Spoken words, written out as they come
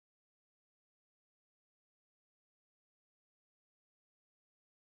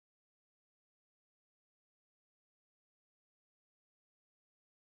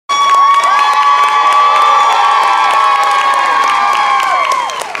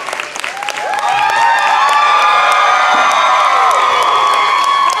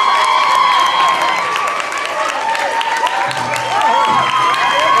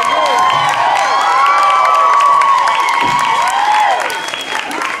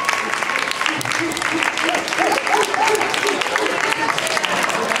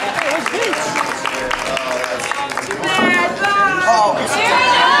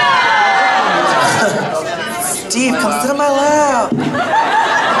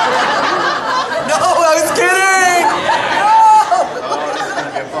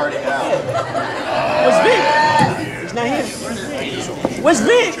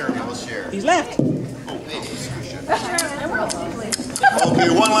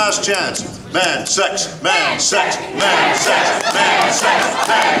last chance. Man, sex, man, sex, man, sex, man, sex,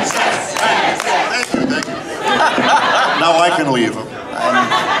 man, sex, man, sex. Thank you. Now I can leave him.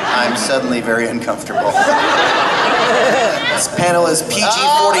 I'm suddenly very uncomfortable. This panel is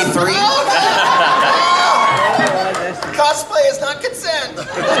PG-43. Cosplay is not consent.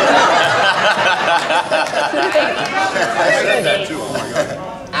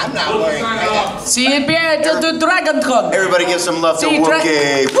 I'm not wearing pants. See you at the Dragontron. Everybody give some love to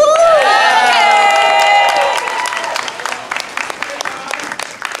Wookie.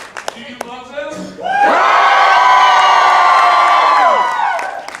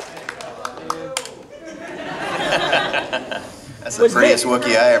 That's the prettiest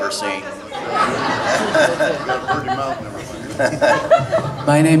Wookiee I ever seen.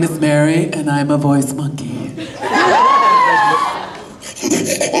 My name is Mary, and I'm a voice monkey.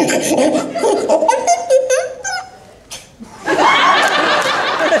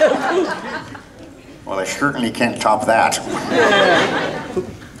 Well, I certainly can't top that.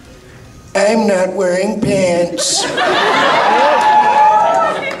 I'm not wearing pants. Oh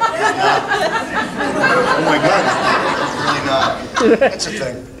my God. Really not. It's a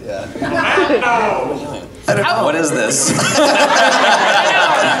thing. Yeah. I don't know. What is this?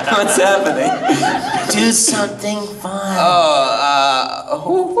 What's happening? Do something fun.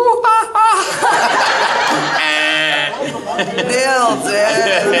 Nailed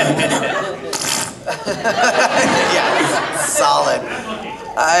it. Yeah, solid.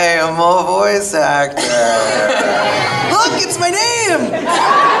 I am a voice actor. Look, it's my name.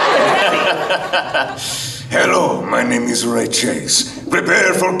 Hello, my name is Ray Chase.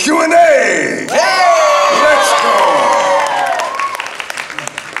 Prepare for Q&A! Hey! Let's go!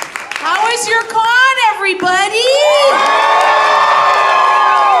 How is your con, everybody?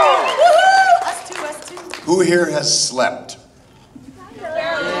 Woohoo! Us too. Who here has slept?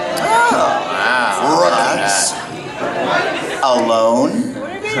 Rookies. Alone?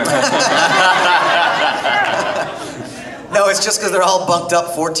 No, it's just because they're all bunked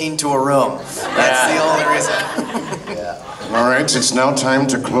up 14 to a room. That's the only reason. All right, it's now time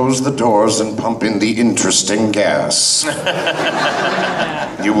to close the doors and pump in the interesting gas.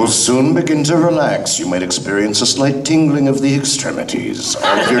 You will soon begin to relax. You might experience a slight tingling of the extremities.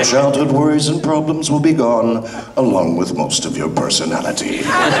 All of your childhood worries and problems will be gone, along with most of your personality.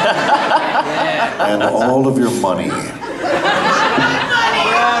 And all of your money.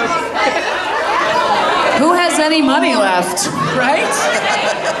 Who has any money left, right?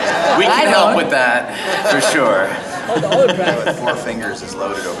 We can help with that, for sure. With 4 fingers is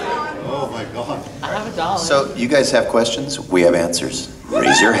loaded over there. Oh my God. I have $1. So, you guys have questions? We have answers.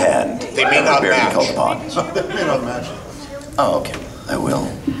 Raise your hand. They may not match. Called upon. They may not match. Oh, okay. I will.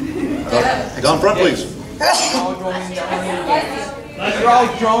 Down front, please. You're all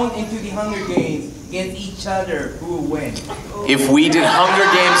thrown into the Hunger Games against each other. Who will win? If we did Hunger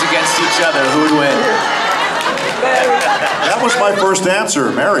Games against each other, who would win? That was my first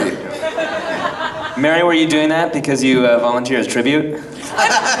answer, Mary. Mary, were you doing that because you volunteer as tribute?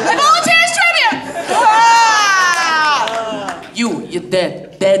 I volunteer as tribute! Ah! You're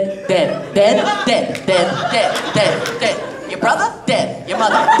dead. Dead. Your brother, dead. Your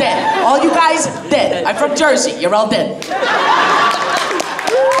mother, dead. All you guys, dead. I'm from Jersey. You're all dead.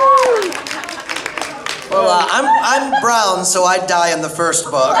 Well, I'm brown, so I die in the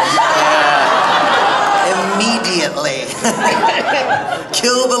first book. Immediately.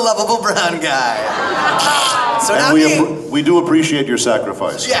 Kill the lovable brown guy. So now we do appreciate your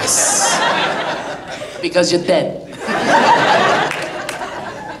sacrifice. Yes. Because you're dead.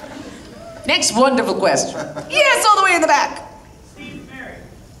 Next wonderful question. Yes, all the way in the back. Steve, Mary,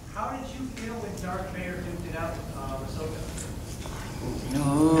 how did you feel when Darth Vader duked it out with Ahsoka?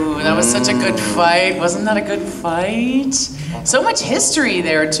 Ooh, that was such a good fight. Wasn't that a good fight? So much history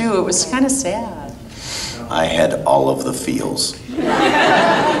there, too. It was kind of sad. I had all of the feels.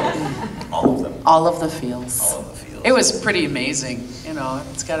 All of them. All of the feels. All of the feels. It was pretty amazing. You know,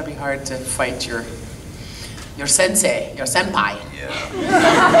 it's got to be hard to fight your sensei, your senpai. Yeah.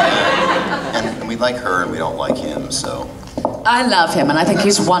 And we like her and we don't like him, so. I love him and I think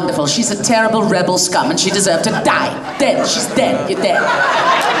he's wonderful. She's a terrible rebel scum and she deserved to die. Dead. She's dead. You're dead.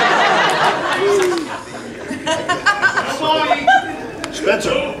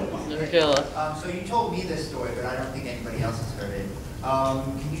 Spencer. So you told me this story, but I don't think anybody else has heard it.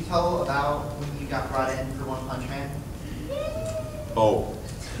 Can you tell about when you got brought in for One Punch Man? Oh.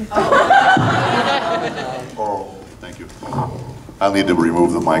 Oh, thank you. I'll need to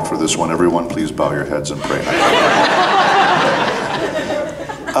remove the mic for this one. Everyone, please bow your heads and pray.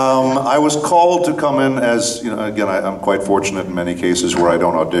 I was called to come in as, again, I'm quite fortunate in many cases where I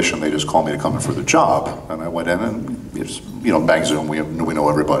don't audition. They just call me to come in for the job. And I went in and, bang zoom, we know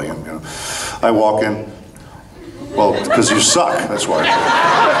everybody. And, I walk in, well, because you suck, that's why.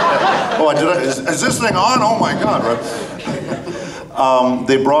 Oh, is this thing on? Oh my God, right?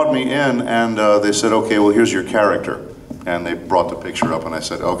 They brought me in and they said, okay, well, here's your character. And they brought the picture up and I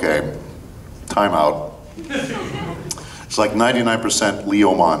said, okay, time out. It's like 99%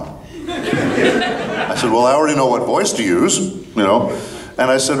 Leo Mann. I said, well, I already know what voice to use, And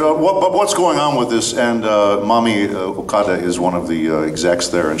I said, but what's going on with this? And Mami Okada is one of the execs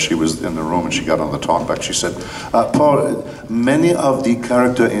there, and she was in the room, and she got on the talkback. She said, Paul, many of the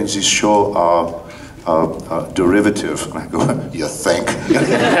characters in this show are derivative. And I go, you think?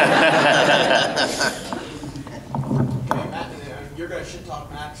 You're going to shit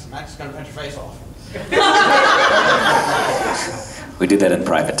talk Max. Max is going to punch your face off. We do that in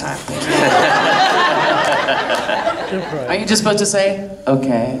private time. Are you just supposed to say,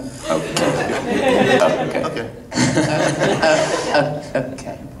 okay? Okay. Okay. Okay.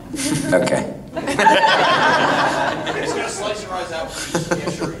 Okay. Okay. He's going to slice your eyes out.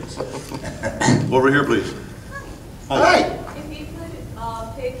 Yeah, sure he is. Over here, please. Hi. If you could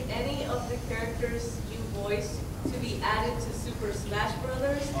pick any of the characters you voiced to be added to Super Smash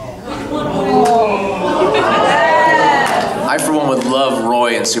Brothers, which one would it be? I, for one, would love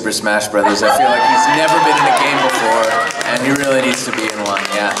Roy in Super Smash Brothers. I feel like he's never been in a game before, and he really needs to be in one.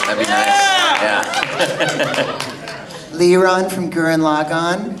 Yeah, that'd be nice. Yeah. Leron from Gurren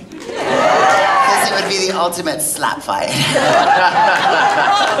Lagann. Because it would be the ultimate slap fight.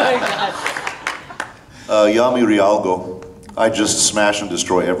 Yami Rialgo. I just smash and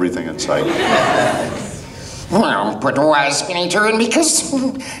destroy everything in sight. Well, but why is my turn? Because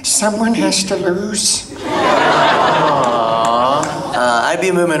someone has to lose. I'd be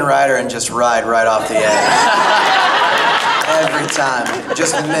Moomin Rider and just ride right off the edge. Every time.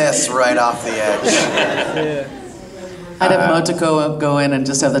 Just miss right off the edge. I'd have Motoko go in and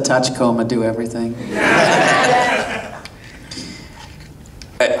just have the Tachikoma do everything.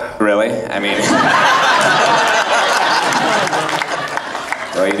 Really? I mean...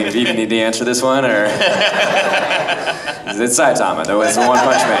 Do you even need to answer this one, or... It's Saitama, though. It's the One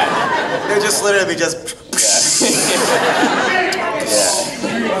Punch Man. It would just literally be just...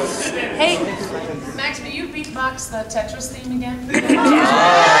 Hey, Max, will you beatbox the Tetris theme again?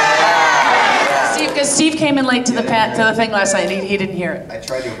 Steve, because Steve came in late to the thing last night and he didn't hear it. I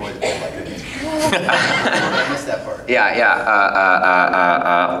tried to avoid it, but I couldn't. I missed that part.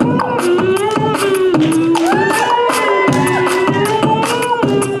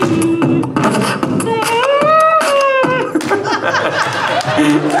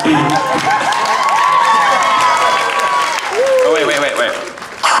 Oh, wait.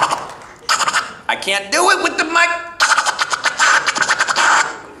 I can't do it with the mic.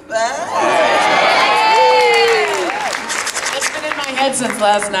 It's been in my head since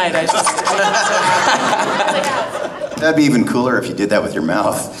last night. I just... That'd be even cooler if you did that with your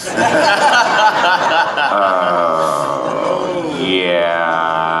mouth. Yeah.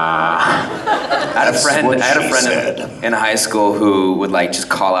 I had a friend in high school who would like just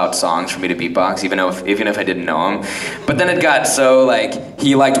call out songs for me to beatbox, even if I didn't know them. But then it got so like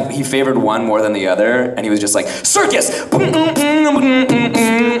he favored one more than the other, and he was just like circus.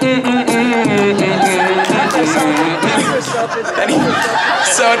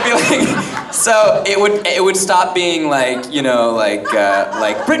 So it'd be like, so it would stop being like like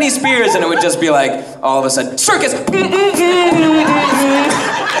Britney Spears, and it would just be like all of a sudden circus.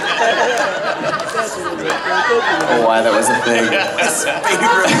 Why that was a thing. I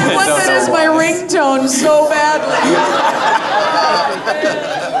want that as my ringtone so badly.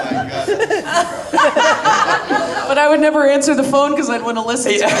 But I would never answer the phone because I'd want to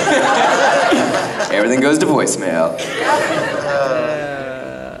listen to it. Everything goes to voicemail.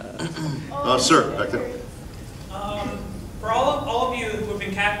 Sir, back there. For all of you who have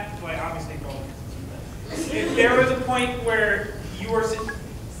been well, obviously, if there was a point where you were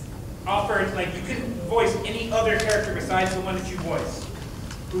offered, like, you couldn't voice any other character besides the one that you voice,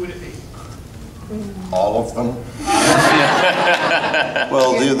 who would it be? All of them?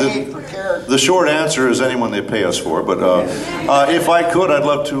 Well, the short answer is anyone they pay us for, but if I could, I'd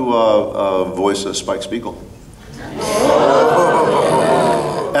love to voice Spike Spiegel.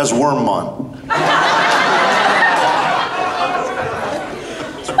 As Wormmon.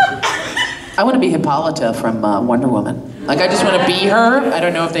 I want to be Hippolyta from Wonder Woman. Like, I just want to be her. I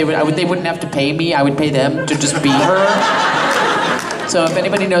don't know if they would. They wouldn't have to pay me. I would pay them to just be her. So if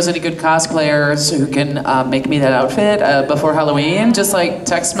anybody knows any good cosplayers who can make me that outfit before Halloween, just like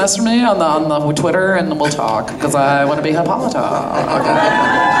text message me on the Twitter and we'll talk because I want to be Hippolyta. Okay.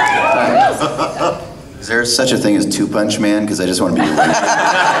 Is there such a thing as Two Punch Man? Because I just want to be your wife.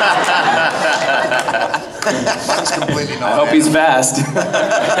 Mine's completely not. I hope he's fast.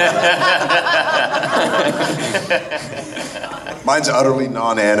 Mine's utterly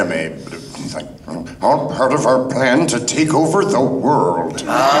non-anime, but it's like, all part of our plan to take over the world.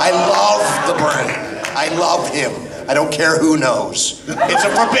 I love the brand. I love him. I don't care who knows. It's a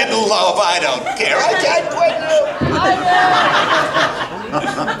forbidden love. I don't care. I can't quit.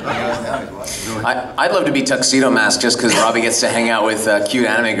 I'd love to be Tuxedo Mask just because Robbie gets to hang out with cute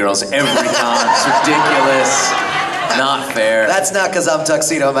anime girls every time. It's ridiculous. Not fair. That's not because I'm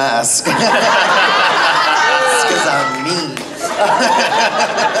Tuxedo Mask. It's because I'm mean.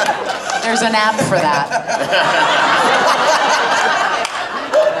 There's an app for that.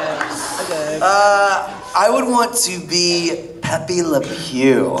 I would want to be Pepe Le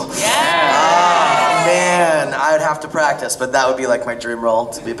Pew. Yeah. Man, I would have to practice, but that would be like my dream role,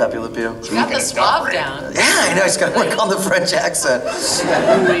 to be Pepe Le Pew. You got the suave down. Yeah, I know, I just gotta work on the French accent. You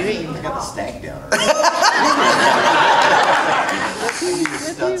got the stank down.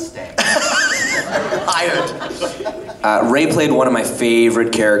 Stud stank. Hired. Ray played one of my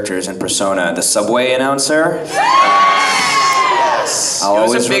favorite characters in Persona, the subway announcer. Yes. It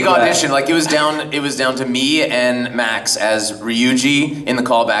was a big audition. Like it was down to me and Max as Ryuji in the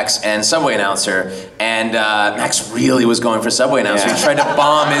callbacks and subway announcer. And Max really was going for subway announcer. Yeah. He tried to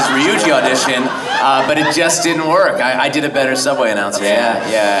bomb his Ryuji audition, but it just didn't work. I did a better subway announcer.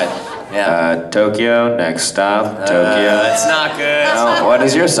 Yeah. Tokyo, next stop, Tokyo. That's not good. Oh, what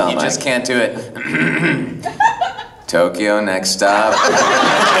is your song You like? just can't do it. Tokyo, next stop.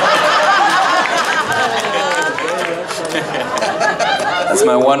 That's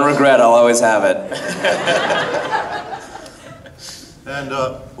my one regret. I'll always have it. And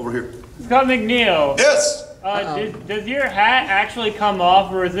over here. Scott McNeil. Yes. Does your hat actually come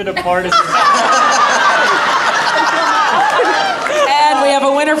off, or is it a part of the And we have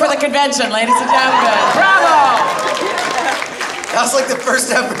a winner for the convention, ladies and gentlemen. Bravo! That was like the first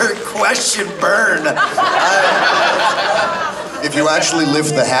ever question burn. If you actually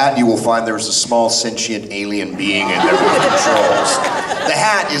lift the hat, you will find there's a small sentient alien being in there with controls. The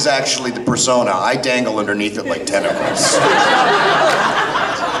hat is actually the persona. I dangle underneath it like tentacles.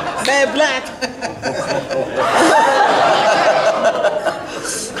 Man, black.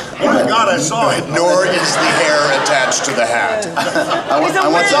 Oh my God, I saw it. Nor is the hair attached to the hat.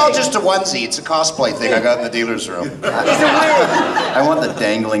 It's all just a onesie. It's a cosplay thing I got in the dealer's room. I want the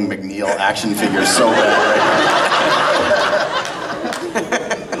dangling McNeil action figure so bad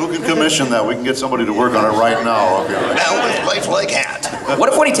right Who can commission that? We can get somebody to work on it right now. I'll be right. Now with lifelike hat. What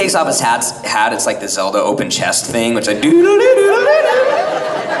if when he takes off his hat, it's like the Zelda open chest thing, which I do.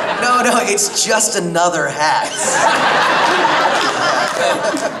 No, it's just another hat.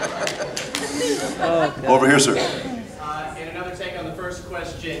 Over here, sir. And another take on the first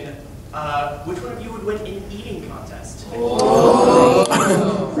question. Which one of you would win an eating contest?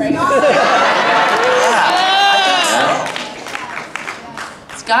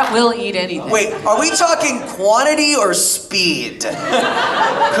 Scott will eat anything. Wait, are we talking quantity or speed?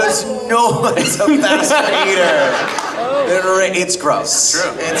 Because no one's a faster eater. It's gross.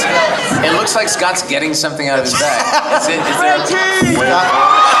 True. It's gross. It looks like Scott's getting something out of his bag.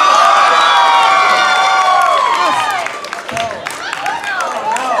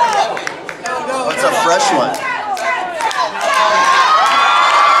 What's a fresh one?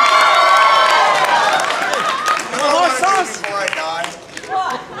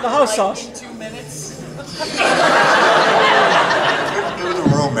 The house sauce. 2 minutes. Into the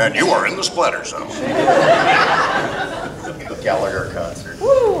room, man. You are in the splatter zone. Gallagher concert.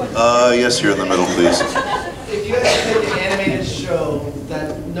 Yes, here in the middle, please. If you had to pick an animated show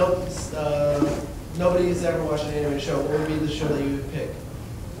that nobody's ever watched an animated show, what would be the show that you would pick?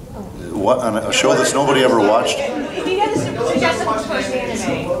 What, on a show that's nobody ever watched? If you had to suggest the first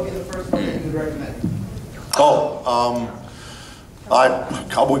anime, what would be the first one that you would recommend?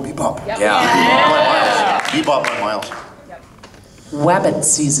 Cowboy Bebop. Yep. Yeah. Bebop by miles. Wabbit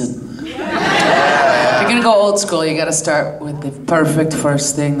season. If you're gonna go old school, you gotta start with the perfect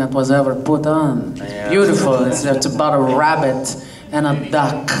first thing that was ever put on. Beautiful. It's about a rabbit and a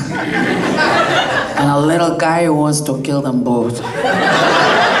duck. And a little guy who wants to kill them both.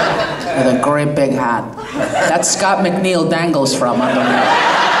 With a great big hat. That's Scott McNeil dangles from underneath.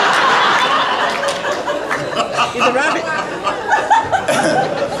 He's a rabbit.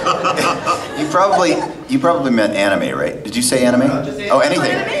 You probably meant anime, right? Did you say anime? Oh,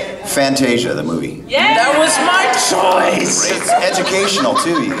 anything. Fantasia, the movie. Yeah. That was my choice. It's educational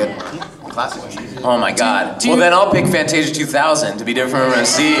too. You get classic. Oh my God. Well, then I'll pick Fantasia 2000 to be different from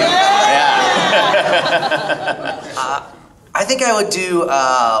Steve. Yeah. I think I would do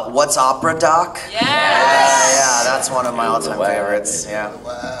What's Opera Doc. Yeah, that's one of my all-time favorites. Yeah.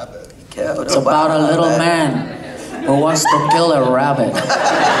 It's about a little man who wants to kill a rabbit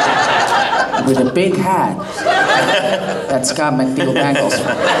with a big hat that Scott McNeil dangles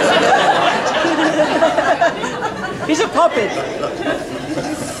from. He's a puppet.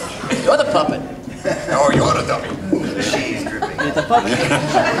 You're the puppet. Oh, you're the dummy.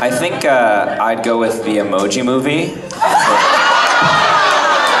 I think I'd go with the Emoji Movie.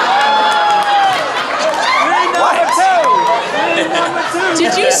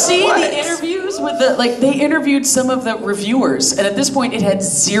 Did you see the interviews with they interviewed some of the reviewers, and at this point it had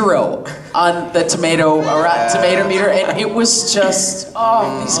 0 on the tomato meter, and it was just,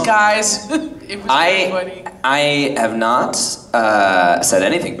 these guys. It was really funny. I have not said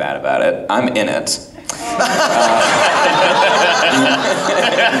anything bad about it. I'm in it.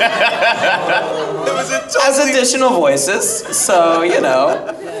 As additional voices, so you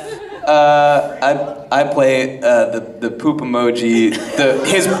know. I play the poop emoji,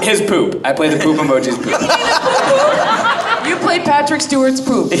 his poop. I play the poop emoji's poop. You played Patrick Stewart's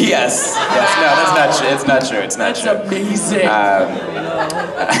poop. Yes. No, that's not true. It's not true. It's not true. That's amazing.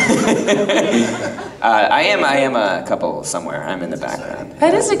 I am a couple somewhere. I'm in the background.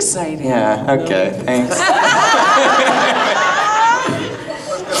 That is exciting. Yeah. Okay. Thanks.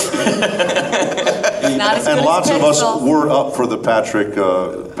 Not as good And as lots of us Pixel. were up for the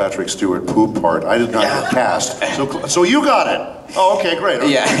Patrick Stewart poop part. I did not get cast, so you got it. Oh, okay, great.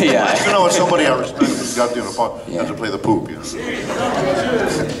 Okay. Yeah. Nice to know it's somebody I respect who got had to play the poop.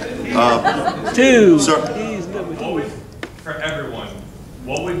 Two. Sir. For everyone,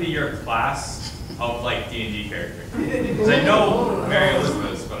 what would be your class of like D&D character? Because I know Mary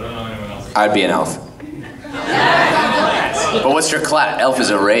Elizabeth, but I don't know anyone else. I'd be an elf. But what's your class? Elf is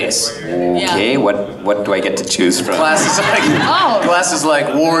a race. Okay. What do I get to choose from? Class is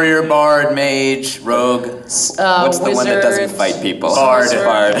like warrior, bard, mage, rogue. What's the one that doesn't fight people? Bard.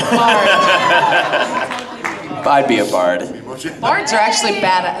 I'd be a bard. Bards are actually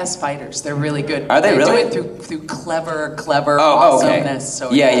badass fighters. They're really good. Are they really? Do it through clever awesomeness.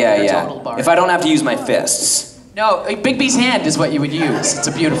 So yeah. they're total bards. If I don't have to use my fists. No, Big B's hand is what you would use. It's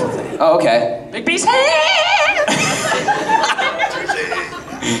a beautiful thing. Oh, okay. Big B's hand!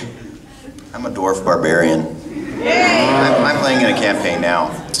 I'm a dwarf barbarian. I'm playing in a campaign now,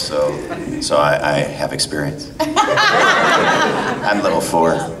 so I have experience. I'm level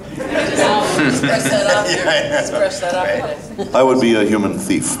 4. Express that up. Express that up. I would be a human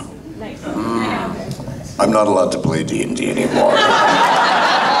thief. I'm not allowed to play D&D anymore.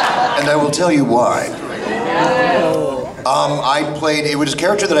 And I will tell you why. It was a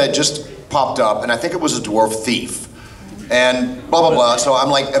character that had just popped up, and I think it was a dwarf thief. And blah, blah, blah. So I'm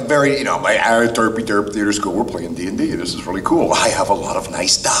like a very, my derpy theater school, we're playing D&D. This is really cool. I have a lot of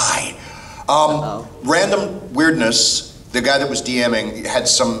nice die. Random weirdness, the guy that was DMing had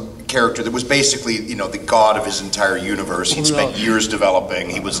some character that was basically, the god of his entire universe. He'd spent years developing.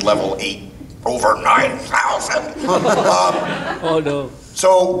 He was level 8, over 9,000. Oh no.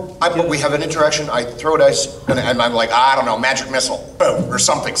 So we have an interaction. I throw a dice, and I'm like, I don't know, magic missile, boom, or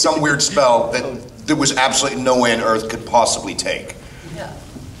something, some weird spell that there was absolutely no way on Earth could possibly take. Yeah.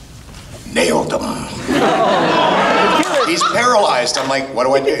 Nailed him. He's paralyzed. I'm like, what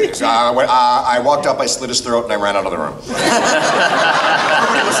do I do? So I walked up, I slit his throat, and I ran out of the room.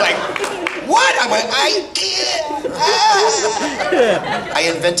 Everybody was like, what? I went, I can't. I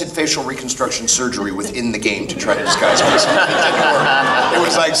invented facial reconstruction surgery within the game to try to disguise myself. It didn't work. It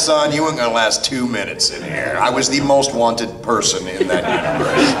was like, son, you ain't gonna last 2 minutes in here. I was the most wanted person in that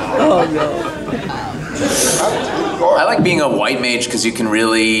universe. Oh no. I like being a white mage because you can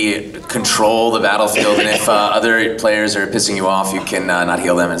really control the battlefield, and if other players are pissing you off, you can not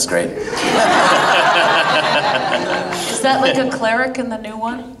heal them, and it's great. Is that like a cleric in the new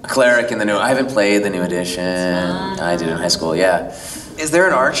one? A cleric in the new. I haven't played the new edition. I did in high school. Yeah. Is there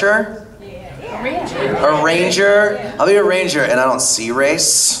an archer? A ranger? I'll be a ranger, and I don't see race.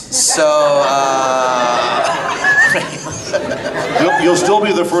 So, You'll still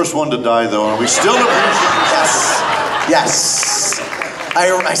be the first one to die, though, and we still appreciate Yes.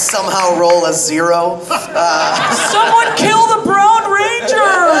 I somehow roll a 0. Someone kill the Brown Ranger!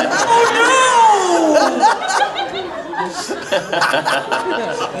 Oh no!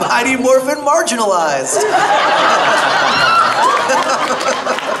 Mighty Morphin marginalized.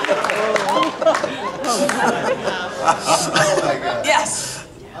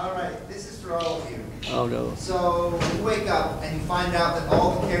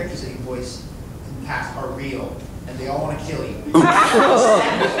 all want to kill you.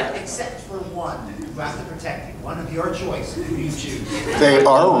 Except for one who has to protect you. One of your choice. Who do you choose? They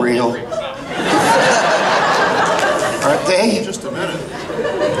are real. Aren't they? Just a minute.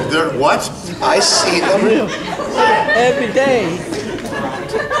 They're what? I see them. Every day.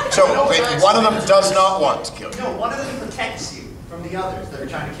 So, wait, one of them does not want to kill you. No, one of them protects you from the others that are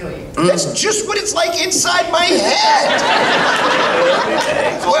trying to kill you. That's just what it's like inside my head.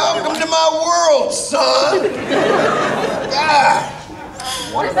 Welcome to my world, son.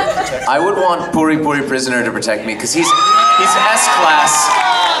 I would want Puri Puri Prisoner to protect me because he's S-class.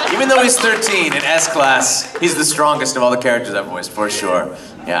 Even though he's 13 in S-class, he's the strongest of all the characters I've voiced, for sure.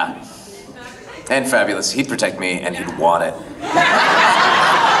 Yeah. And fabulous. He'd protect me and he'd want it.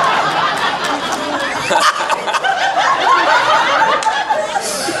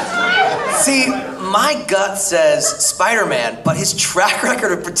 See, my gut says Spider-Man, but his track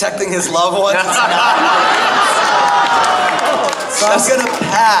record of protecting his loved ones is not. So I'm gonna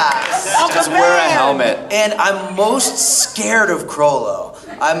pass. Just wear a helmet. And I'm most scared of Crollo.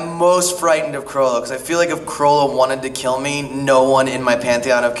 I'm most frightened of Crollo because I feel like if Crollo wanted to kill me, no one in my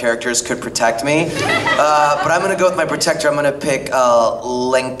pantheon of characters could protect me. But I'm gonna go with my protector. I'm gonna pick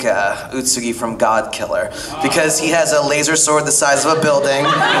Lenka Utsugi from God Killer because he has a laser sword the size of a building,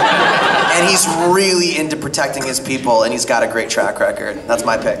 and he's really into protecting his people, and he's got a great track record. That's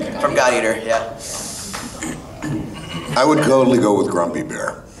my pick from God Eater. Yeah. I would totally go with Grumpy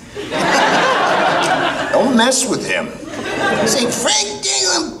Bear. Don't mess with him. Say, Frank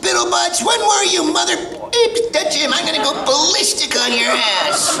Dingham, Biddlebutts, when were you, mother? Touch him, I'm gonna go ballistic on your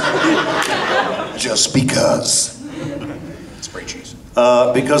ass. Just because. Spray cheese.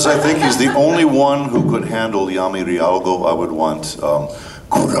 Because I think he's the only one who could handle Yami Ryaugo, I would want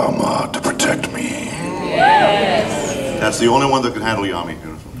Kurama to protect me. Yes. That's the only one that can handle Yami.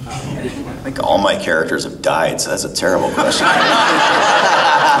 I think all my characters have died, so that's a terrible question.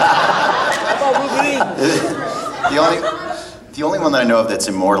 The only one that I know of that's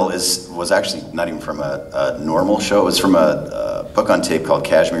immortal was actually not even from a normal show. It was from a book on tape called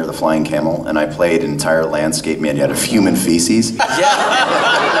Kashmir the Flying Camel, and I played an entire landscape made out of human feces.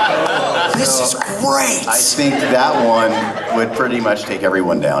 Yeah. This is great. I think that one would pretty much take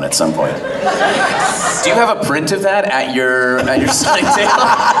everyone down at some point. Do you have a print of that at your signing table?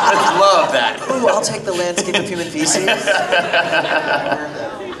 I'd love that. Ooh, I'll take the landscape of human feces.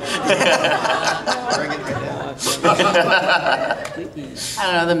 I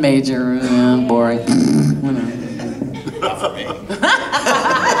don't know, the major, boring. Not for me.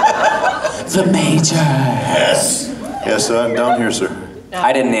 The major. Yes. Yes, down here, sir.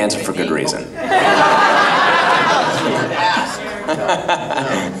 I didn't answer for good reason.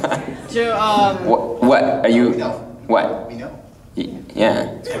 What? Are you? What? We know.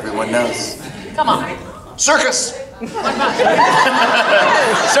 Yeah. Everyone knows. Come on. Circus!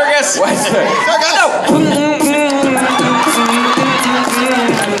 Circus! What?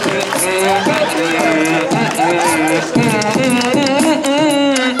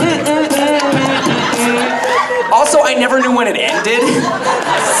 Also, I never knew when it ended,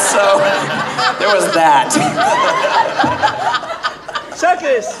 so there was that.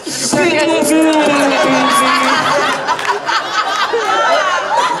 Circus!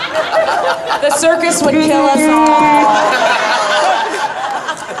 The circus would kill us all.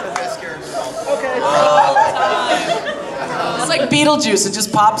 It's like Beetlejuice, it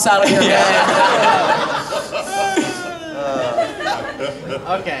just pops out of your head.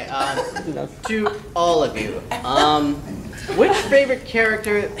 Okay, to all of you, which favorite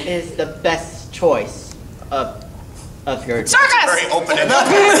character is the best choice of your Circus! Very open-ended.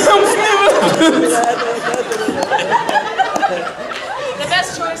 The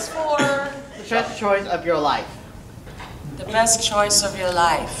best choice for... The best choice of your life. The best choice of your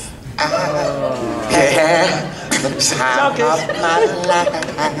life.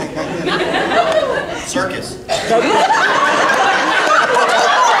 Circus.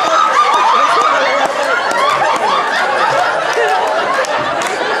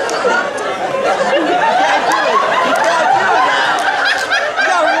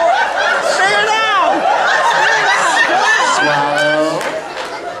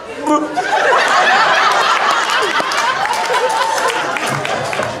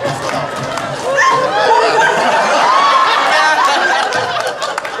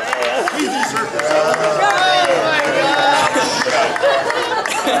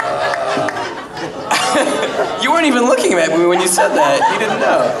 You weren't even looking at me when you said that. You didn't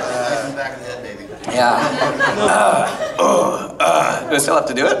know. Back of the head, baby. Yeah. Do I still have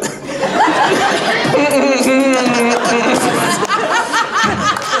to do it?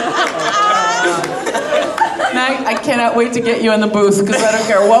 I cannot wait to get you in the booth because I don't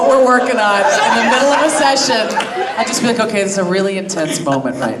care what we're working on. In the middle of a session, I'll just be like, okay, this is a really intense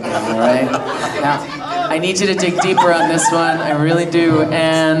moment right now, all right? Now, I need you to dig deeper on this one. I really do.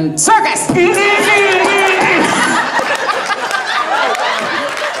 And circus!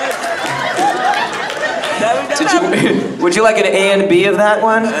 Would you like an A and B of that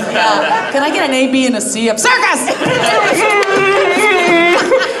one? Yeah. Can I get an A, B, and a C of circus?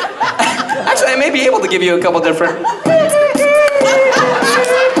 Actually, I may be able to give you a couple different.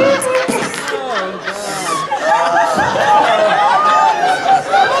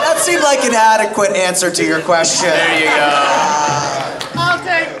 That seemed like an adequate answer to your question. There you go. I'll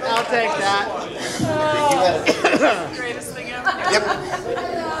take that. Greatest thing ever. Yep.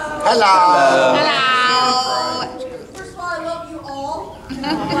 Hello. First of all, I love you all. I'm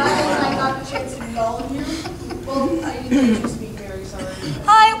glad I got the chance to meet all of you. Well, I didn't just meet Mary, sorry.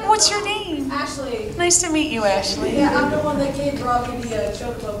 Hi, what's your name? Ashley. Nice to meet you, Ashley. Yeah, I'm the one that gave Robbie the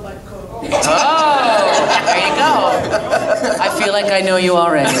chocolate like Coke. Oh, there you go. I feel like I know you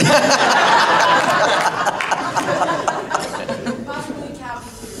already. Possibly Captain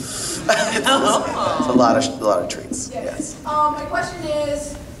too. It's a lot of treats. Yes. My question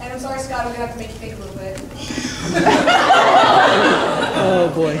is, and I'm sorry, Scott, I'm gonna have to make you think a little bit. Oh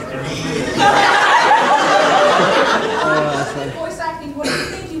boy. Voice acting. What do you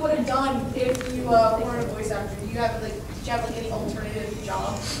think you would have done if you weren't a voice actor? Do you have did you have any alternative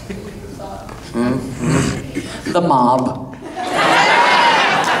job? You thought? The mob.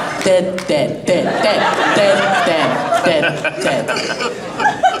 Dead.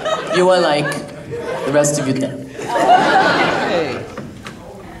 You are like the rest of you dead.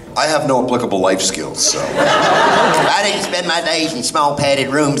 I have no applicable life skills, so. I didn't spend my days in small padded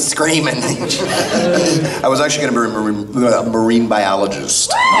rooms screaming. I was actually going to be a marine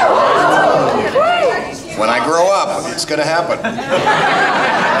biologist. When I grow up, it's going to happen.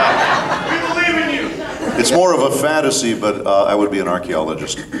 We believe in you. It's more of a fantasy, but I would be an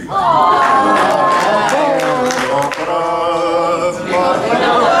archaeologist.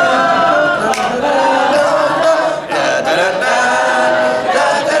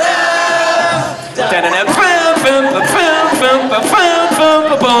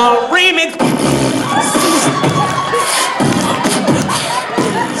 Remix.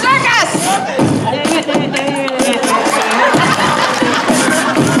 Circus!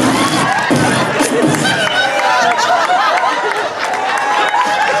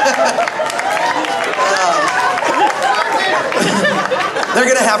 They're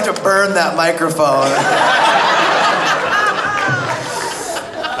gonna have to burn that microphone.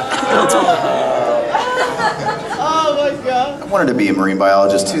 Oh my God. I wanted to be a marine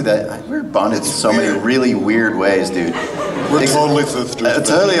biologist too. That we're bonded in so many really weird ways, dude. We're totally sisters.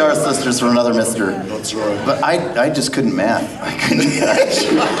 Totally are sisters from another mister. That's right. But I just couldn't math. I couldn't.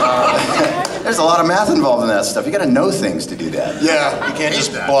 There's a lot of math involved in that stuff. You got to know things to do that. Yeah, you can't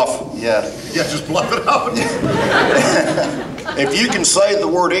just bluff. Yeah. Yeah, just bluff it out. If you can say the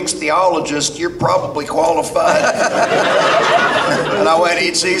word ichthyologist, you're probably qualified. No,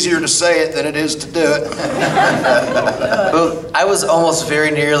 it's easier to say it than it is to do it. Well, I was almost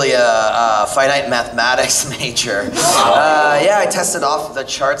very nearly a finite mathematics major. Yeah, I tested off the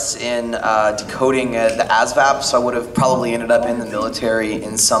charts in decoding the ASVAB, so I would have probably ended up in the military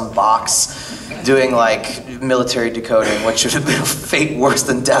in some box doing like military decoding, which should have been a fate worse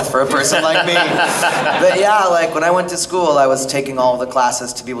than death for a person like me. But yeah, like when I went to school, I was taking all of the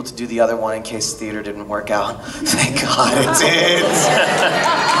classes to be able to do the other one in case theater didn't work out. Thank God it did.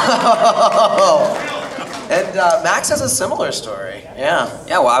 And Max has a similar story. Yeah.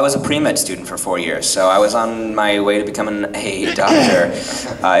 Yeah, well, I was a pre-med student for 4 years, so I was on my way to becoming a doctor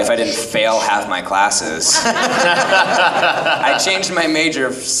if I didn't fail half my classes. I changed my major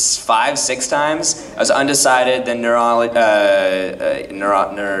 5, 6 times. I was undecided, then what? I don't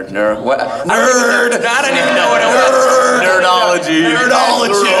even know what it was. Nerdology.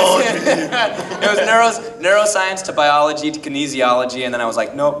 It was neuroscience to biology to kinesiology, and then I was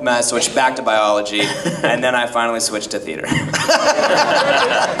like, nope, I switched back to biology, and then I finally switched to theater.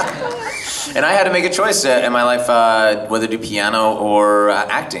 And I had to make a choice in my life whether to do piano or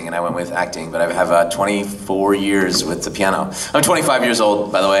acting, and I went with acting. But I have 24 years with the piano. I'm 25 years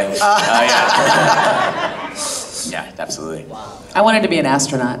old, by the way. Yeah, absolutely. I wanted to be an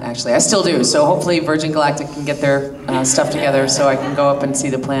astronaut, actually. I still do. So hopefully Virgin Galactic can get their stuff together so I can go up and see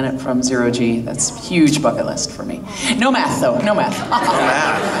the planet from 0G. That's a huge bucket list for me. No math, though. No math.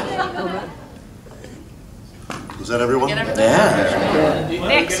 Was that everyone? Yeah. Do you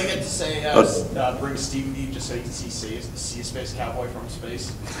Next. think get to say bring Steve D just so you can see a space cowboy from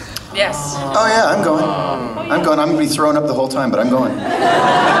space? Yes. Oh yeah, I'm going. I'm going. I'm going to be thrown up the whole time, but I'm going. You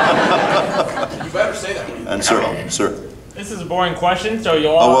better say that. And sir. This is a boring question, so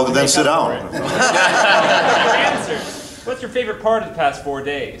you'll all. Oh well, have to then make sit up down. for it. Your answer. What's your favorite part of the past 4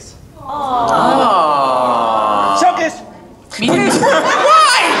 days? Showcase.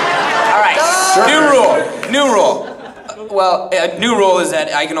 Why? All right. New rule. Well, new rule is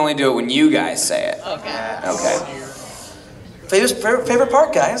that I can only do it when you guys say it. Okay. Favorite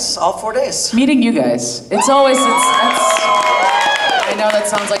part, guys? All 4 days. Meeting you guys. It's always, I know that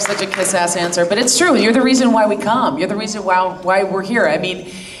sounds like such a kiss-ass answer, but it's true. You're the reason why we come. You're the reason why we're here. I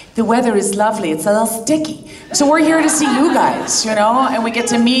mean, the weather is lovely. It's a little sticky. So we're here to see you guys, you know, and we get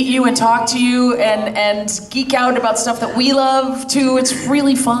to meet you and talk to you and geek out about stuff that we love too. It's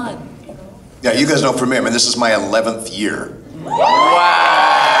really fun. Yeah, you guys know from me, I mean, this is my 11th year.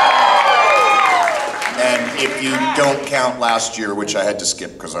 And if you don't count last year, which I had to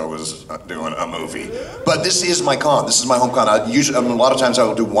skip because I was doing a movie. But this is my con. This is my home con. A lot of times I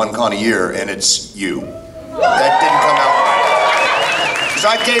will do one con a year, and it's you. That didn't come out right. Because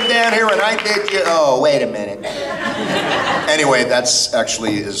I came down here and I did you. Oh, wait a minute. Anyway, that's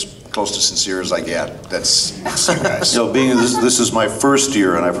actually as close to sincere as I get. That's you guys. You know, being this is my first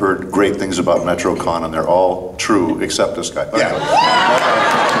year, and I've heard great things about Metrocon, and they're all true except this guy. Yeah.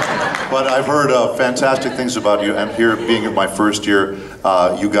 But I've heard fantastic things about you, and here being in my first year,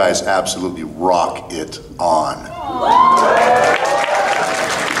 you guys absolutely rock it on.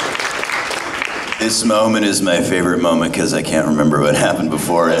 This moment is my favorite moment because I can't remember what happened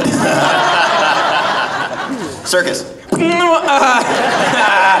before it. Circus.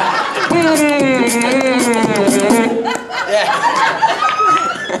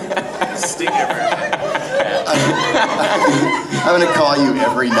 I'm gonna call you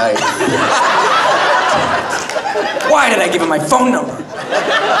every night. Why did I give him my phone number?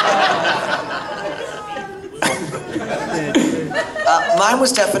 Mine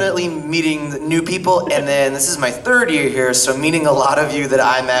was definitely meeting new people, and then this is my 3rd year here, so meeting a lot of you that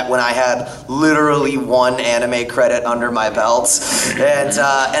I met when I had literally 1 anime credit under my belt,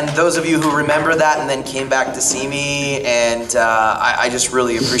 and those of you who remember that and then came back to see me, and I just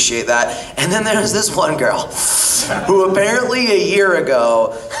really appreciate that. And then there's this one girl who apparently a year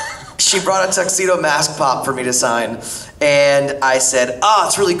ago she brought a tuxedo mask pop for me to sign, and I said, "Oh,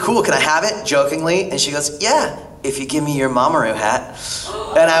 it's really cool. Can I have it?" jokingly, and she goes, "Yeah, if you give me your Mamoru hat."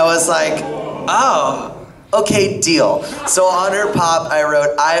 And I was like, "Oh, okay, deal." So on her pop, I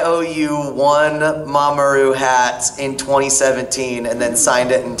wrote, "I owe you 1 Mamoru hat in 2017," and then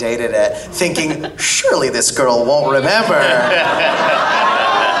signed it and dated it, thinking, surely this girl won't remember.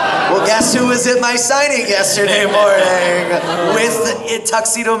 Well, guess who was at my signing yesterday morning with a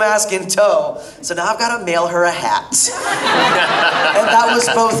tuxedo mask in tow? So now I've got to mail her a hat. And that was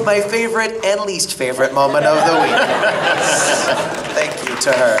both my favorite and least favorite moment of the week. Thank you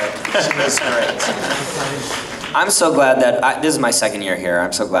to her. She was great. I'm so glad that this is my 2nd year here.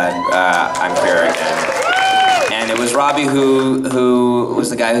 I'm so glad I'm here again. And it was Robbie who was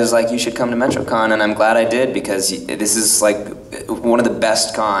the guy who was like, "You should come to Metrocon," and I'm glad I did because this is like one of the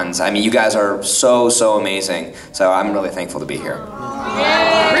best cons. I mean, you guys are so amazing. So I'm really thankful to be here.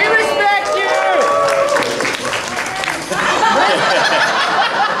 We respect you!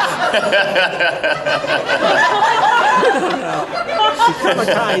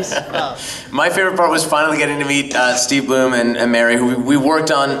 My favorite part was finally getting to meet Steve Bloom and Mary, who we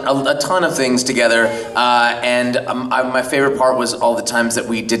worked on a ton of things together, and my favorite part was all the times that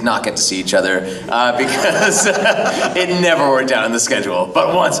we did not get to see each other, because it never worked out in the schedule.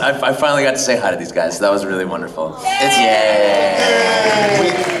 But once, I finally got to say hi to these guys, so that was really wonderful.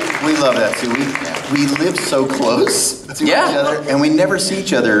 We love that too. We live so close to each other, and we never see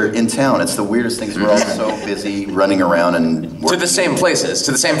each other in town. It's the weirdest thing. We're all so busy running around and to the same places,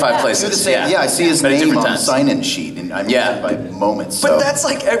 to the same 5 places. To the same, I see his name on the sign-in sheet, and I'm by moments. But that's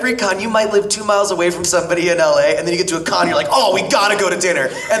like every con. You might live 2 miles away from somebody in LA, and then you get to a con, you're like, "Oh, we gotta go to dinner,"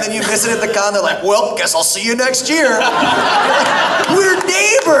 and then you miss it at the con. They're like, "Well, guess I'll see you next year." You're like, we're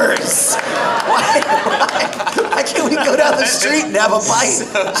neighbors. Why can't we go down the street and have a bite?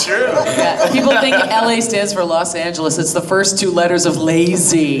 So true. Yeah, people think LA stands for Los Angeles. It's the first 2 letters of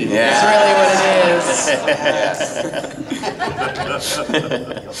lazy. Yeah. That's really what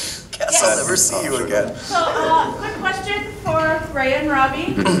it is. Guess I'll never see you again. So, quick question for Ray and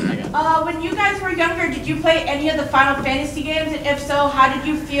Robbie. When you guys were younger, did you play any of the Final Fantasy games? And if so, how did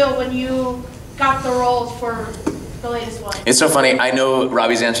you feel when you got the roles for The latest one. It's so funny. I know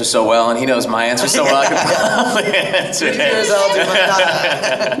Robbie's answer so well, and he knows my answer so well. I can probably answer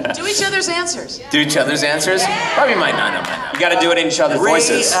it. Do each other's answers. Do each other's answers? Robbie might not know. You got to do it in each other's Ray,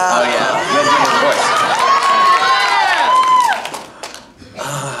 voices. Oh yeah. You got to do it in your voice.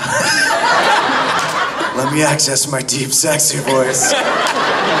 Let me access my deep, sexy voice.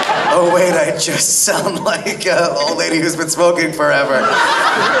 Oh wait, I just sound like an old lady who's been smoking forever.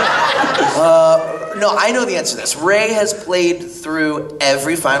 No, I know the answer to this. Ray has played through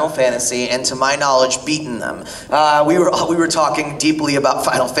every Final Fantasy, and to my knowledge, beaten them. We were talking deeply about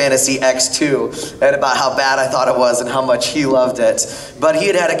Final Fantasy X2 and about how bad I thought it was and how much he loved it. But he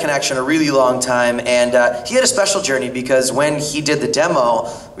had a connection a really long time, and he had a special journey because when he did the demo,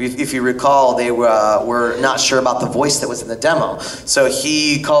 if you recall, they were not sure about the voice that was in the demo. So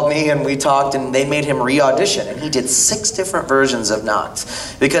he called me and we talked, and they made him re-audition, and he did 6 different versions of Noct.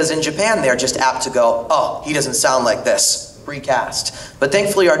 Because in Japan, they're just apt to go, oh, he doesn't sound like this. Recast. But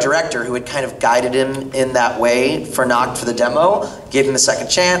thankfully our director, who had kind of guided him in that way for Noct for the demo, gave him a second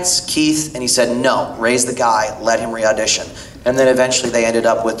chance, Keith, and he said, no, Ray's the guy, let him re-audition. And then eventually they ended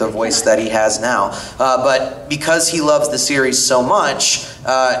up with the voice that he has now. But because he loves the series so much,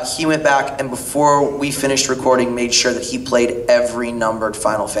 he went back and before we finished recording made sure that he played every numbered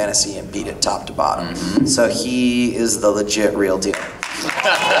Final Fantasy and beat it top to bottom. So he is the legit real deal.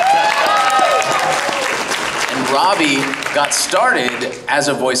 And Robbie got started as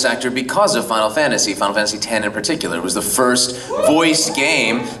a voice actor because of Final Fantasy X in particular. It was the first voice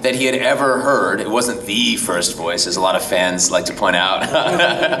game that he had ever heard. It wasn't the first voice, as a lot of fans like to point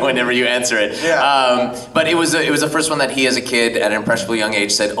out whenever you answer it. Yeah. But it was the first one that he, as a kid, at an impressionable young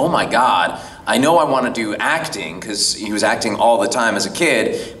age, said, oh my God, I know I want to do acting, because he was acting all the time as a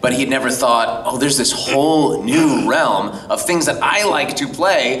kid, but he'd never thought, oh, there's this whole new realm of things that I like to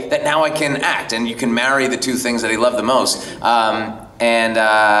play that now I can act, and you can marry the two things that he loved the most. And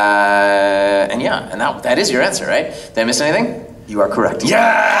that is your answer, right? Did I miss anything? You are correct.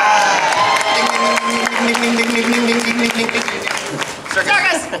 Yeah!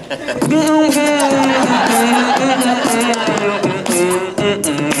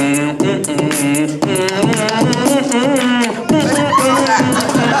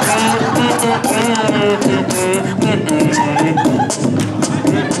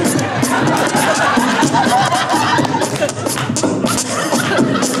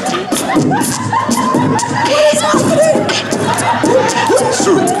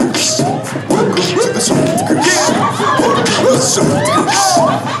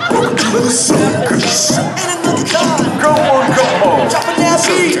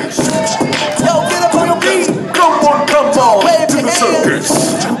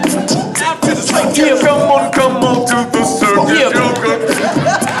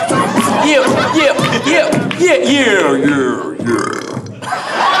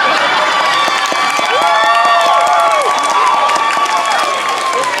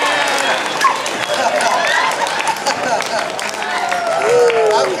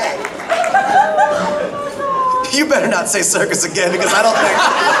 You better not say circus again because I don't think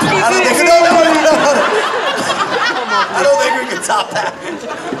we can top that.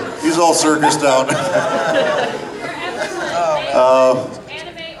 He's all circused out.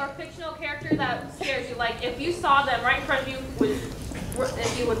 Anime or fictional character that scares you, like if you saw them right in front of you,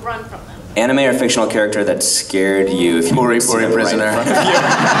 if you would run from them. Anime or fictional character that scared you if you Puri prisoner. Right in front of you.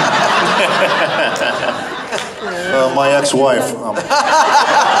 My ex-wife.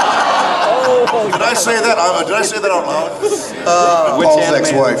 Did I say that? Did I say that out loud? Paul's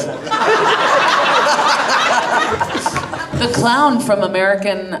ex-wife. The clown from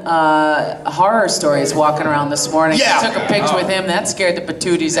American Horror Story is walking around this morning. Yeah. I took a picture with him. That scared the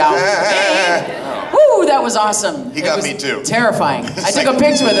patooties out. Woo, that was awesome. He got me too. Terrifying. I took a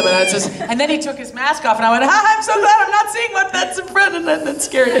picture with him and I was just, and then he took his mask off and I went, I'm so glad I'm not seeing what that's in front, and then that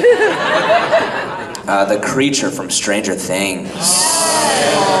scared me. The creature from Stranger Things.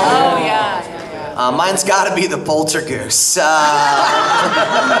 Oh yeah. Mine's gotta be the poltergeist.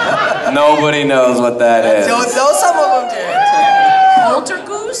 Nobody knows what that is. Some of them did.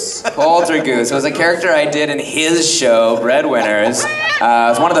 Poltergoose? Poltergoose. It was a character I did in his show, Breadwinners. It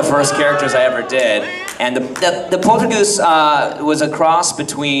was one of the first characters I ever did. And the Poltergoose was a cross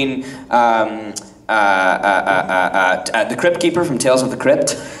between the Crypt Keeper from Tales of the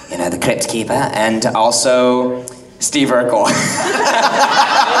Crypt, you know, the Crypt Keeper, and also Steve Urkel.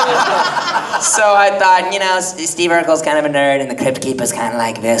 So I thought, you know, Steve Urkel's kind of a nerd, and the Crypt Keeper's kind of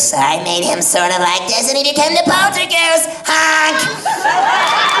like this. So I made him sort of like this, and he became the Poltergeist. Honk!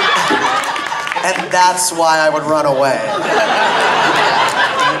 And that's why I would run away.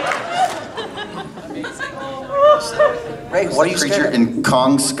 Ray, what are you creature scared of? in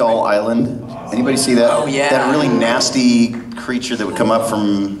Kong Skull Island? Anybody see that? Oh, yeah. That really nasty creature that would come up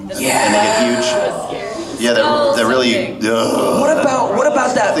from and they get huge. Yeah, that really. What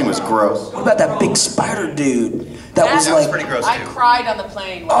about that thing was gross. What about that big spider dude? That was like pretty gross I too. cried on the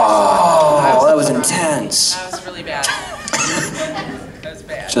plane. When I that was intense. That was really bad. That was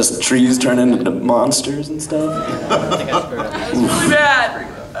bad. Just trees turning into monsters and stuff. Really bad.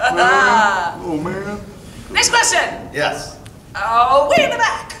 Oh man. Next question. Yes. Oh, way in the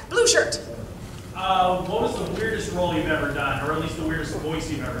back. Blue shirt. What was the weirdest role you've ever done, or at least the weirdest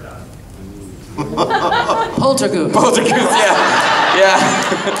voice you've ever done? Poltergeist. Poltergeist,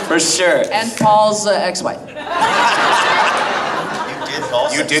 yeah, for sure. And Paul's ex-wife.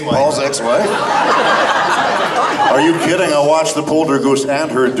 You did Paul's ex-wife? Are you kidding? I watched the Poltergeist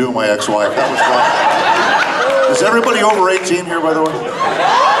and her do my ex-wife. That was fun. Is everybody over 18 here, by the way?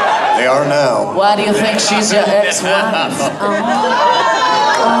 They are now. Why do you think she's your ex-wife?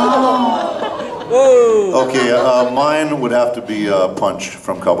 Okay, mine would have to be Punch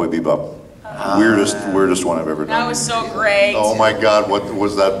from Cowboy Bebop. Weirdest one I've ever done. That was so great. Oh my God, what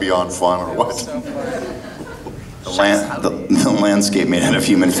was that beyond fun or what? The landscape made out of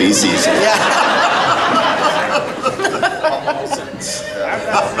human feces.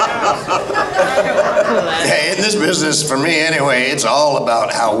 Hey, in this business, for me anyway, it's all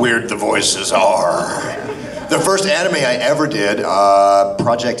about how weird the voices are. The first anime I ever did,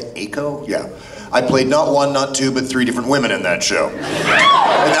 Project Echo, yeah. I played not one, not two, but 3 different women in that show.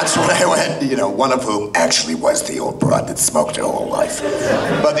 And that's when I went, one of whom actually was the old broad that smoked her whole life.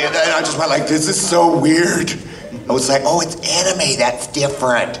 But and I just went like, this is so weird. I was like, oh, it's anime, that's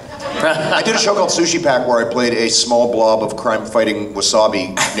different. I did a show called Sushi Pack where I played a small blob of crime-fighting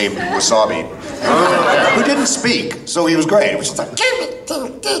wasabi named Wasabi, who didn't speak, so he was great. It was just like,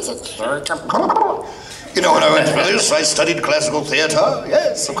 when I went for this, I studied classical theater.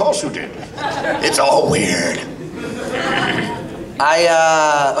 Yes, of course you did. It's all weird.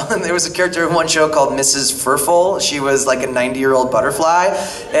 There was a character in one show called Mrs. Furful. She was like a 90-year-old butterfly,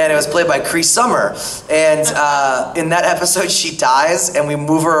 and it was played by Cree Summer. And in that episode, she dies, and we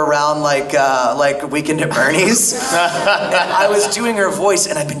move her around like Weekend at Bernie's. And I was doing her voice,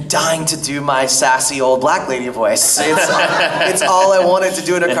 and I've been dying to do my sassy old black lady voice. It's all I wanted to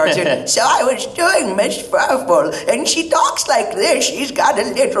do in a cartoon. So I was doing Miss Furful, and she talks like this. She's got a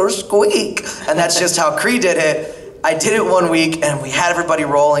little squeak. And that's just how Cree did it. I did it one week, and we had everybody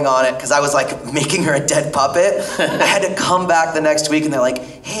rolling on it because I was like making her a dead puppet. I had to come back the next week, and they're like,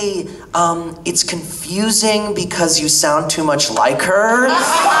 "Hey, it's confusing because you sound too much like her.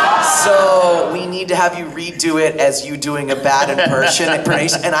 So we need to have you redo it as you doing a bad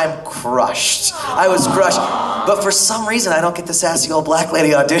impersonation." And I'm crushed. I was crushed. But for some reason, I don't get the sassy old black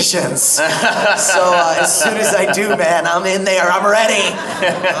lady auditions. So as soon as I do, man, I'm in there. I'm ready.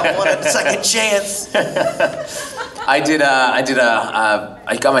 I want a second chance. I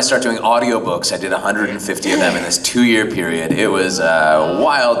got my start doing audiobooks. I did 150 of them in this 2-year period. It was a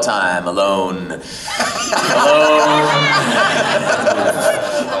wild time, alone.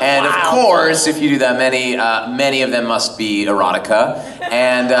 And of course, if you do that many of them must be erotica.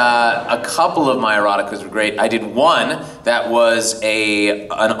 And a couple of my eroticas were great. I did one that was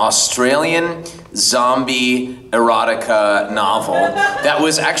an Australian zombie erotica novel that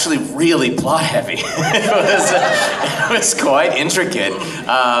was actually really plot heavy. It was quite intricate.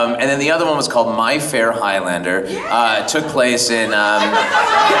 And then the other one was called My Fair Highlander. It took place in...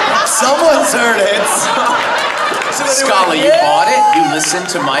 Someone's heard it. Scala, you bought it? You listened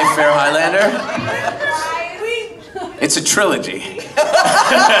to My Fair Highlander? It's a trilogy. We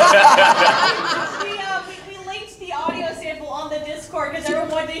linked the audio sample on the Discord because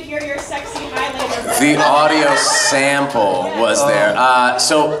everyone wanted to hear your sexy Highlander. The audio sample was there.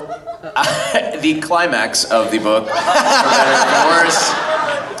 The climax of the book, for better or worse,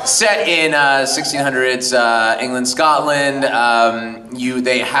 set in 1600s England, Scotland.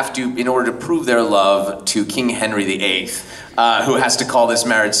 They have to, in order to prove their love to King Henry VIII, who has to call this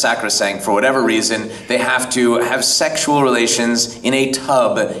marriage sacrosanct for whatever reason, they have to have sexual relations in a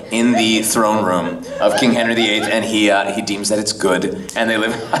tub in the throne room of King Henry VIII, and he deems that it's good, and they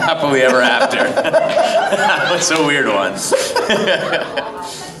live happily ever after. It's a weird one.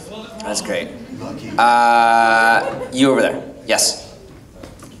 That's great. You over there. Yes.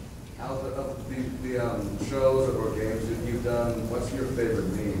 Out of the shows or games that you've done, what's your favorite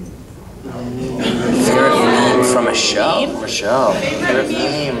meme? Favorite meme from a show? From a show. Favorite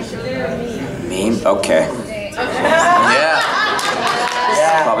meme. Meme? Okay.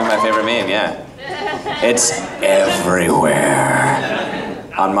 Yeah. Probably my favorite meme, yeah. It's everywhere.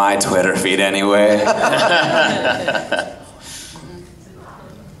 On my Twitter feed, anyway.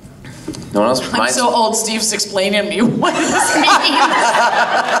 No one else? I'm so old, Steve's explaining to me what does this mean?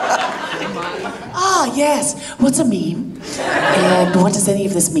 Ah, yes. What's a meme? And what does any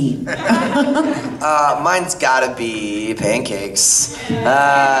of this mean? Mine's gotta be pancakes.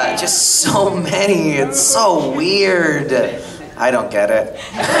 Just so many. It's so weird. I don't get it.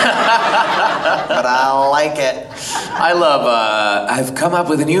 But I like it. I love, I've come up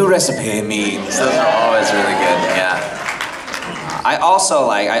with a new recipe memes. Those are always really good, yeah. I also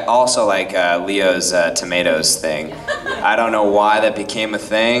like Leo's tomatoes thing. I don't know why that became a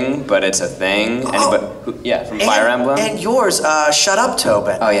thing, but it's a thing. Anybody? Yeah, from Fire Emblem. And yours, shut up,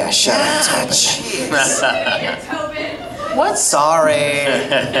 Tobin. Oh yeah, shut up, Tobin. What? Sorry.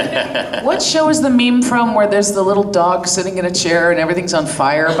 What show is the meme from where there's the little dog sitting in a chair and everything's on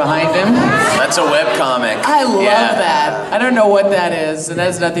fire behind him? That's a webcomic. I love that. I don't know what that is. It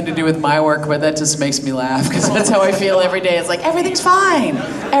has nothing to do with my work, but that just makes me laugh because that's how I feel every day. It's like, everything's fine.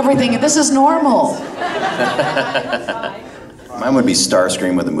 This is normal. Mine would be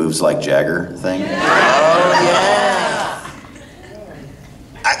Starscream with the moves like Jagger thing. Oh, yeah.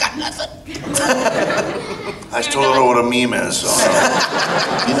 I got nothing. I still don't know what a meme is. So.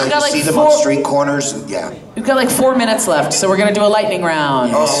 You know, you like see them on street corners, and yeah. We've got like 4 minutes left, so we're gonna do a lightning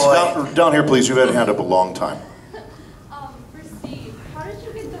round. Down here, please. You've had a hand up a long time. For Steve, how did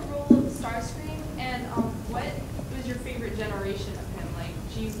you get the role of Starscream, and what was your favorite generation of him, like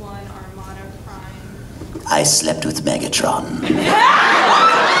G1, Armada, Prime? I slept with Megatron.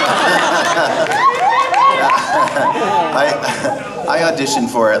 I auditioned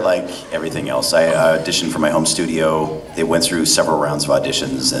for it like everything else. I auditioned for my home studio. It went through several rounds of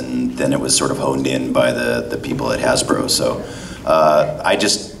auditions, and then it was sort of honed in by the people at Hasbro. So I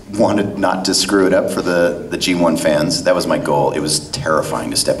just wanted not to screw it up for the G1 fans. That was my goal. It was terrifying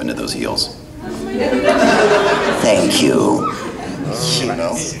to step into those heels. Thank you. You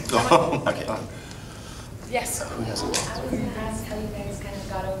know. Okay. Yes. I was going to ask how you guys kind of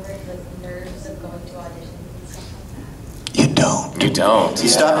got over the nerves of going to auditions and stuff like that. You don't. You don't. You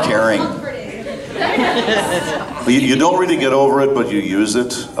stop caring. You don't really get over it, but you use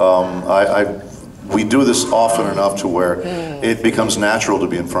it. We do this often enough to where it becomes natural to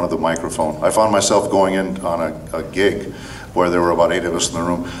be in front of the microphone. I found myself going in on a gig where there were about 8 of us in the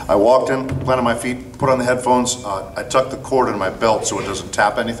room. I walked in, planted my feet, put on the headphones, I tucked the cord in my belt so it doesn't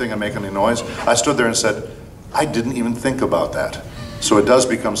tap anything and make any noise. I stood there and said, I didn't even think about that. So it does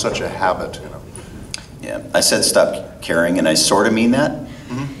become such a habit, you know. Yeah, I said stop caring, and I sort of mean that.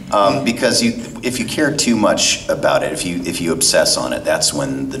 Because if you care too much about it, if you obsess on it, that's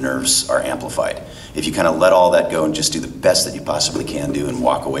when the nerves are amplified. If you kind of let all that go and just do the best that you possibly can do and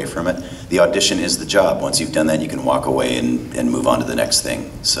walk away from it, the audition is the job. Once you've done that, you can walk away and move on to the next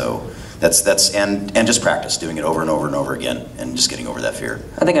thing. So that's and just practice doing it over and over and over again and just getting over that fear.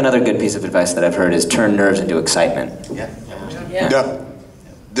 I think another good piece of advice that I've heard is turn nerves into excitement. Yeah.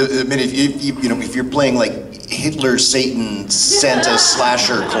 I mean, if you're playing like Hitler, Satan, Santa,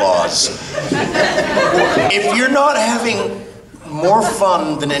 Slasher Claus, if you're not having more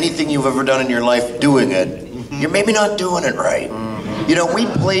fun than anything you've ever done in your life doing it, you're maybe not doing it right. You know, we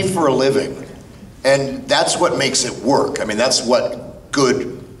play for a living, and that's what makes it work. I mean, that's what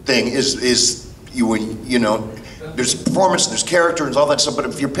good thing is. You know, there's performance, there's character, and all that stuff. But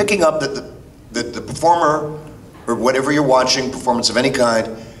if you're picking up that the performer or whatever you're watching, performance of any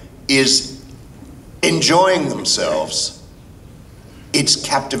kind, is enjoying themselves, it's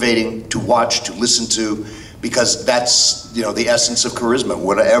captivating to watch, to listen to, because that's, you know, the essence of charisma,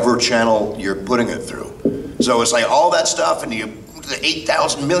 whatever channel you're putting it through. So it's like all that stuff, and the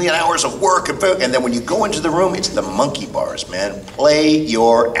 8,000 million hours of work, and then when you go into the room, it's the monkey bars, man. Play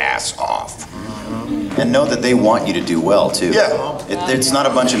your ass off. And know that they want you to do well, too. Yeah. It's not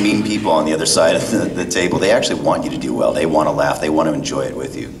a bunch of mean people on the other side of the table. They actually want you to do well. They want to laugh. They want to enjoy it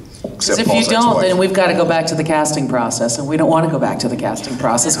with you. Because if you don't, then we've got to go back to the casting process, and we don't want to go back to the casting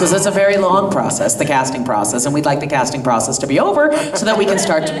process because it's a very long process, the casting process, and we'd like the casting process to be over so that we can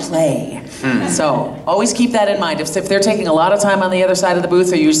start to play. So always keep that in mind. If they're taking a lot of time on the other side of the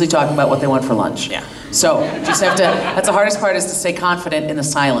booth, they're usually talking about what they want for lunch. Yeah. So just have to, that's the hardest part, is to stay confident in the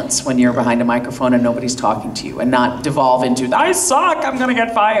silence when you're behind a microphone and nobody's talking to you, and not devolve into, I suck, I'm gonna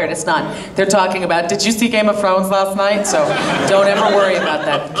get fired. It's not. They're talking about, did you see Game of Thrones last night? So don't ever worry about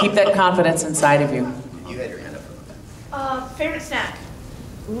that. Keep that confidence inside of you. You had your hand up. Favorite snack?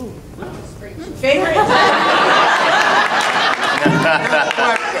 Ooh. Favorite?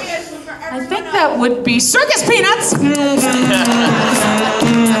 I think that would be circus peanuts.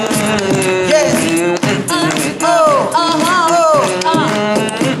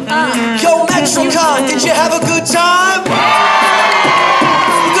 Yo, Metrocon, did you have a good time?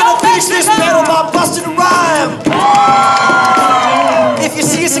 We're gonna finish this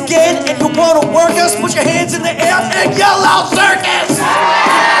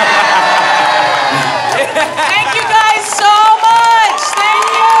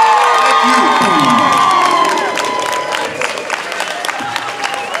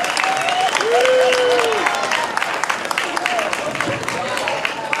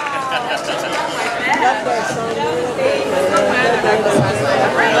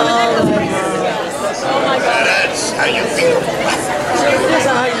you're beautiful.